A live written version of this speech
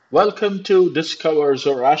Welcome to Discover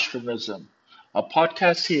Zoroastrianism, a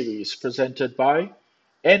podcast series presented by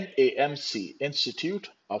NAMC Institute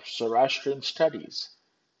of Zoroastrian Studies.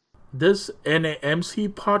 This NAMC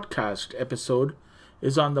podcast episode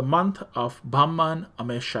is on the month of Bamman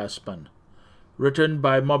Ameshaspan, written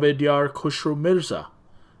by Mobedyar Khushru Mirza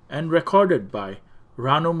and recorded by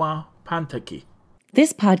Ranuma Pantaki.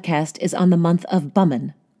 This podcast is on the month of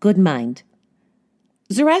Bamman, Good Mind.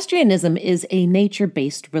 Zoroastrianism is a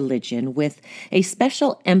nature-based religion with a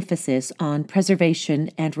special emphasis on preservation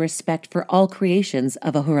and respect for all creations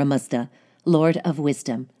of Ahura Mazda, Lord of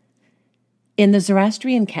Wisdom. In the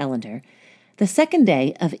Zoroastrian calendar, the second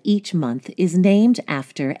day of each month is named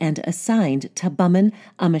after and assigned to Bamman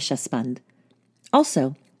Ameshaspan.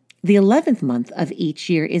 Also, the 11th month of each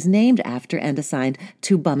year is named after and assigned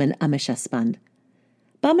to Bamman Ameshaspan.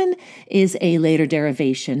 Bamman is a later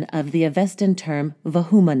derivation of the Avestan term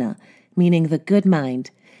Vahumana, meaning the good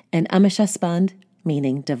mind, and Ameshaspan,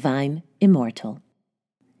 meaning divine, immortal.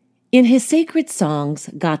 In his sacred songs,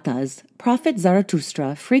 Gathas, Prophet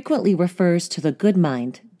Zarathustra frequently refers to the good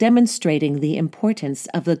mind, demonstrating the importance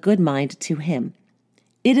of the good mind to him.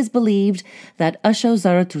 It is believed that Asho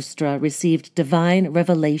Zarathustra received divine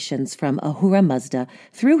revelations from Ahura Mazda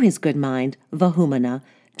through his good mind, Vahumana,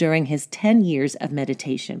 during his 10 years of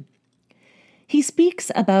meditation. He speaks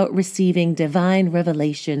about receiving divine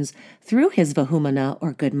revelations through his Vahumana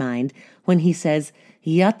or good mind when he says,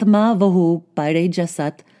 Yatma Vahu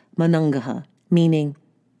Parejasat Manangaha, meaning,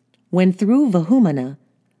 when through Vahumana,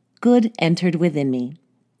 good entered within me.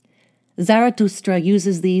 Zarathustra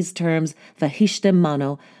uses these terms Vahishtam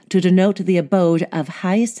Mano to denote the abode of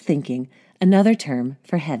highest thinking, another term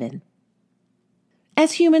for heaven.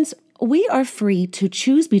 As humans, we are free to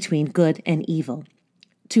choose between good and evil.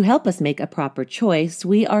 To help us make a proper choice,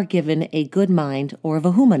 we are given a good mind or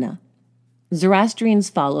Vahumana. Zoroastrians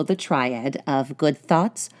follow the triad of good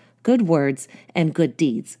thoughts, good words, and good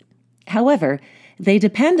deeds. However, they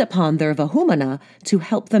depend upon their Vahumana to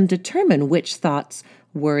help them determine which thoughts,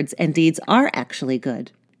 words, and deeds are actually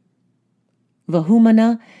good.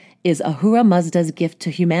 Vahumana is Ahura Mazda's gift to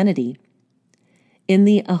humanity. In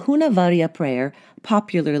the Ahuna Varya prayer,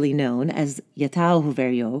 popularly known as Yatau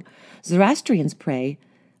Huveryo, Zoroastrians pray,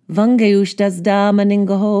 Vangayush Dazda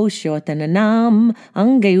Maningaho Shotananam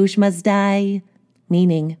Angayush Mazdai,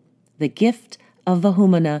 meaning, the gift of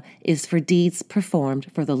Vahumana is for deeds performed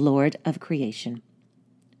for the Lord of creation.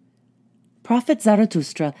 Prophet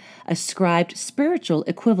Zarathustra ascribed spiritual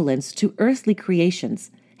equivalence to earthly creations,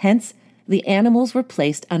 hence, the animals were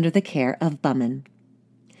placed under the care of Bamman.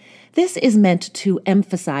 This is meant to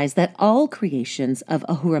emphasize that all creations of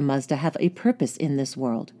Ahura Mazda have a purpose in this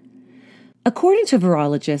world. According to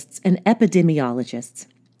virologists and epidemiologists,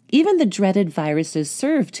 even the dreaded viruses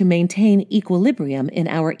serve to maintain equilibrium in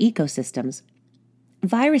our ecosystems.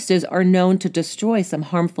 Viruses are known to destroy some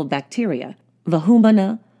harmful bacteria.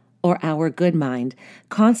 Vahumana, or our good mind,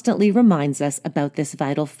 constantly reminds us about this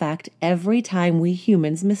vital fact every time we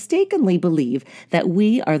humans mistakenly believe that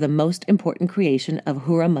we are the most important creation of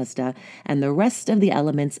Ahura Mazda and the rest of the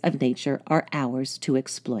elements of nature are ours to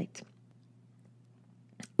exploit.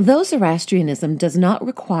 Though Zoroastrianism does not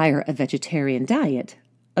require a vegetarian diet,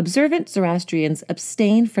 observant Zoroastrians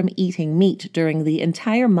abstain from eating meat during the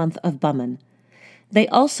entire month of Bamman. They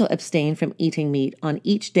also abstain from eating meat on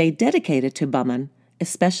each day dedicated to Bamman,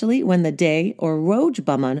 especially when the day or Roj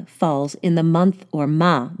Bamman falls in the month or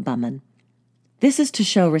Ma Bamman. This is to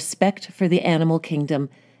show respect for the animal kingdom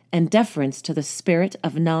and deference to the spirit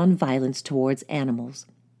of non-violence towards animals.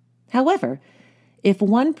 However, if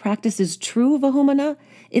one practices true Vahumana,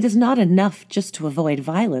 it is not enough just to avoid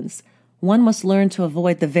violence. One must learn to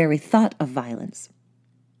avoid the very thought of violence.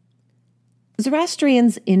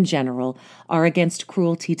 Zoroastrians in general are against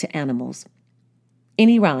cruelty to animals. In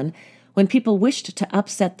Iran, when people wished to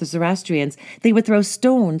upset the Zoroastrians, they would throw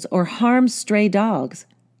stones or harm stray dogs.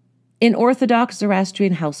 In Orthodox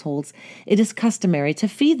Zoroastrian households, it is customary to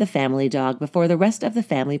feed the family dog before the rest of the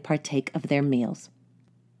family partake of their meals.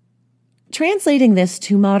 Translating this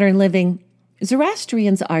to modern living,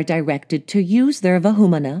 Zoroastrians are directed to use their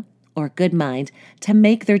Vahumana, or good mind, to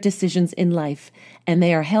make their decisions in life, and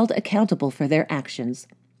they are held accountable for their actions.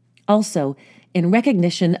 Also, in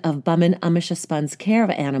recognition of Bamman Ameshaspan's care of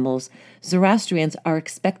animals, Zoroastrians are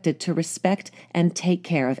expected to respect and take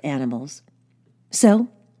care of animals. So,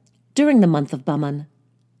 during the month of Bamman,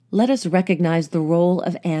 let us recognize the role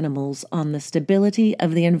of animals on the stability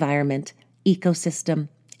of the environment, ecosystem,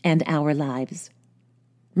 and our lives.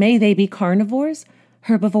 May they be carnivores,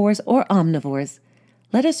 herbivores, or omnivores,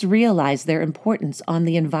 let us realize their importance on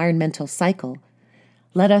the environmental cycle.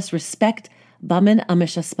 Let us respect Baman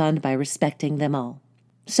Amishaspan by respecting them all.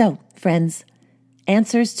 So, friends,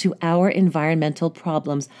 answers to our environmental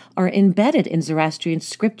problems are embedded in Zoroastrian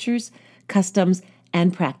scriptures, customs,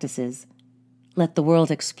 and practices. Let the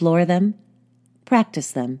world explore them,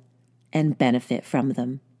 practice them, and benefit from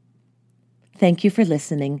them. Thank you for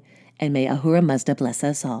listening, and may Ahura Mazda bless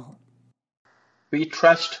us all. We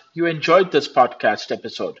trust you enjoyed this podcast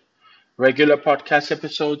episode. Regular podcast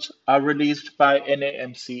episodes are released by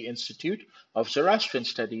NAMC Institute of Zoroastrian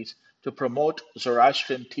Studies to promote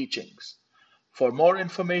Zoroastrian teachings. For more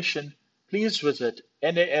information, please visit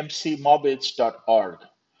namcmobids.org.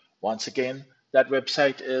 Once again, that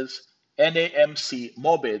website is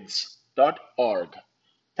namcmobids.org.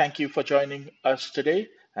 Thank you for joining us today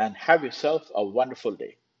and have yourself a wonderful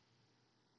day.